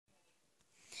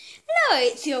Hello,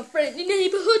 it's your friendly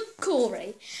neighbourhood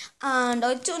Corey, and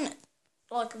I've done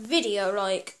like a video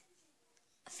like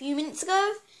a few minutes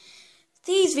ago.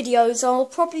 These videos I'll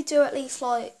probably do at least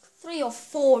like 3 or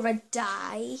 4 a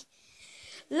day.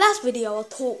 Last video I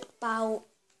talked about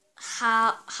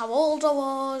how old I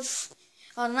was.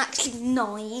 I'm actually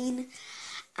 9,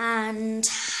 and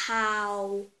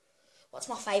what's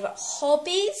my favourite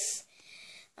hobbies,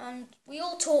 and we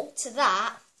all talked to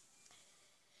that.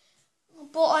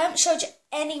 But I haven't showed you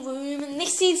any room, and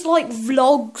this is like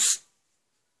vlogs.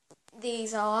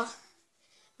 These are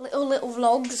little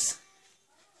vlogs.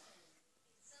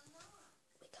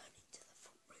 We're going into the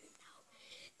front room now.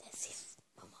 There's this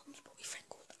my mum's boyfriend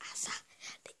called Asa.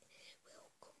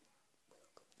 We'll come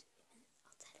to him and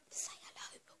I'll tell him to say hello.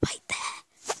 Wait there.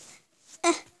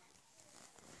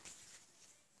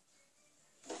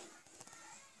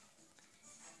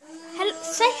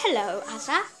 Say hello,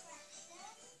 Asa.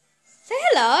 Say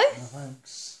hello. No,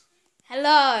 thanks.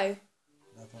 Hello.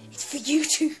 No, thanks. It's for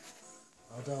YouTube.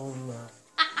 I don't know.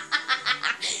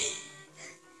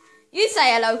 You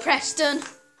say hello, Preston.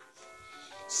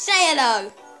 Say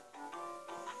hello.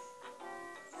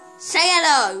 Say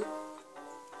hello.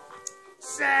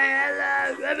 Say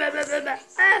hello.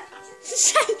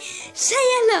 Say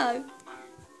hello.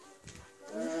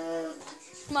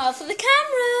 Smile for the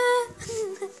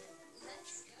camera.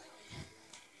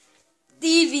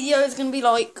 These videos are going to be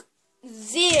like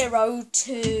 0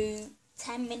 to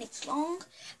 10 minutes long.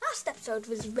 Last episode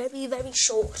was very, very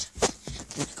short. I'm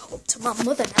going to go up to my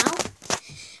mother now.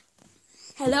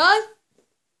 Hello?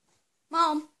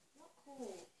 Mom?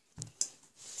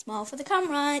 Smile for the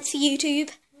camera. It's for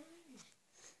YouTube.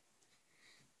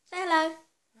 Say hello.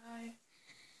 Hi.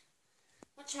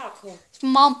 What's your call? It's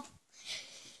Mom.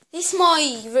 This is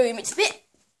my room. It's a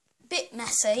bit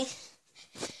messy.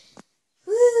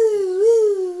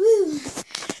 Woo.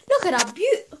 Look at how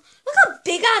look how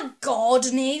big our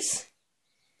garden is.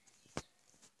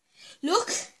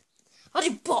 Look, I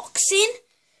do boxing.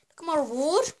 Look at my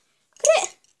reward. Look at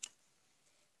it.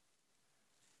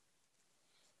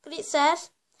 But it says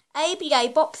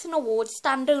ABA Boxing Award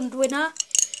Standard Winner.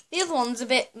 The other one's a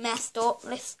bit messed up.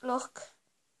 Let's look.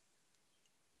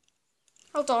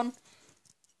 Hold on.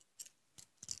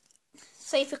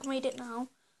 See if I can read it now.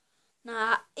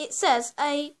 Nah, it says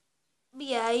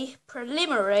ABA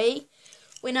Preliminary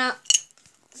Winner.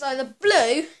 So the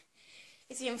blue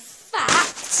is in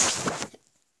fact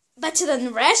better than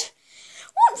the red.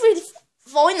 I won't really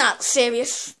find that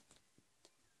serious.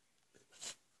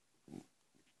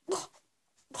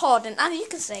 Pardon, as you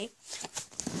can see,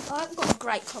 I haven't got a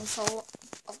great console.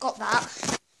 I've got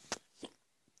that.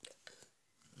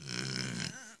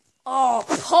 Oh,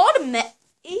 pardon me.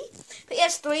 But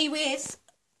yes, 3 with.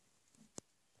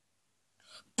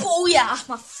 Booyah!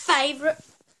 My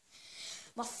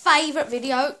favourite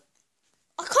video.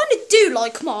 I kind of do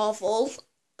like Marvel,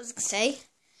 as you can see.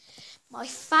 My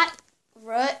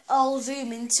favourite, I'll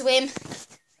zoom into him,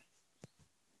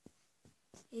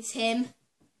 is him.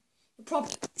 You'll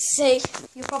probably see,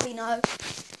 you'll probably know,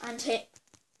 and hit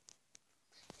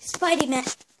Spider-Man.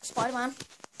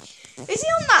 Is he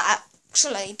on that,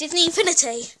 actually? Disney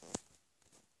Infinity?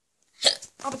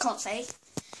 I can't see.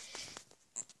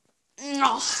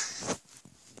 Oh.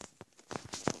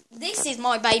 This is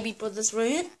my baby brother's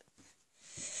room.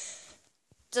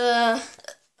 Look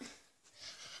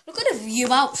at the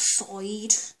view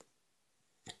outside.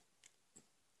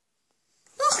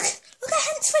 Look at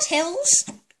Hensford Hills.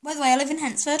 By the way, I live in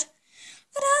Hensford.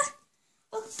 Look at that.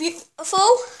 Look, beautiful.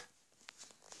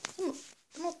 I don't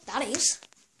know what that is.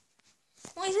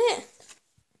 What is it?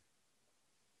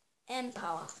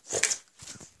 Empower.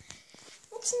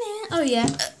 What's in here? Oh yeah,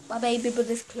 my baby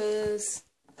brother's clothes.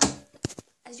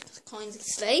 As you can kind of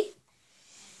see.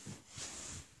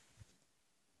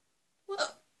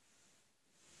 Well,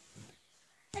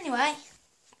 anyway,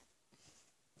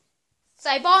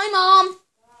 say bye, Mom.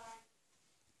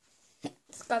 Bye.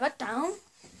 Let's go back down.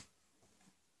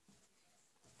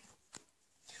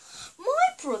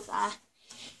 My brother,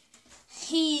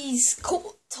 he's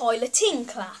called Tyler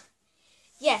Tinkler.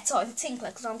 Yeah, Tyler Tinkler,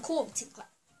 because I'm called Tinkler.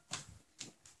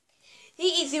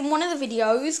 He is in one of the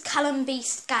videos, Callum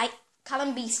Beast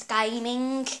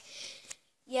Gaming.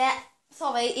 Yeah,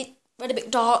 sorry, it read a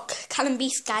bit dark. Callum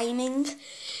Beast Gaming.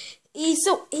 He's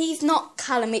not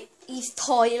Callum, he's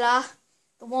Tyler.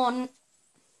 The one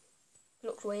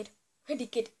looks weird. Really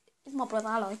good. He's my brother,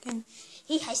 I like him.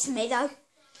 He hates me though.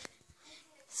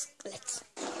 Let's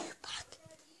go back.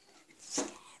 Scare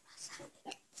us out.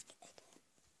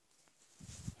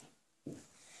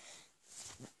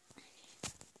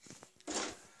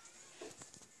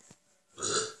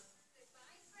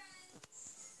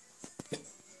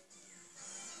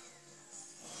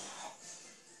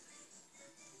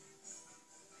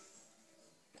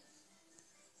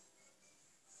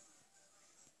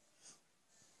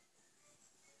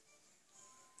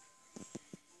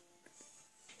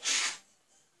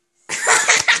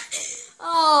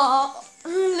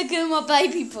 with my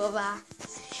baby brother.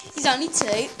 He's only 2.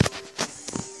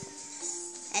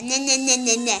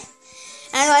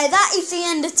 Anyway, that is the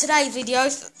end of today's video.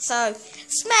 So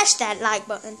smash that like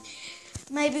button.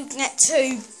 Maybe we can get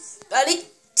to only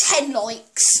 10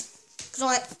 likes. Because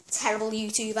I'm a terrible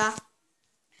YouTuber.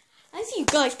 As you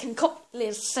guys can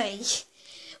clearly see.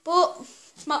 But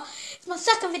it's my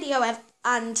second video ever,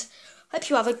 and I hope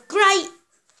you have a great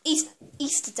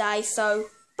Easter day. So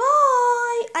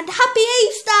bye and happy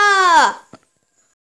Easter!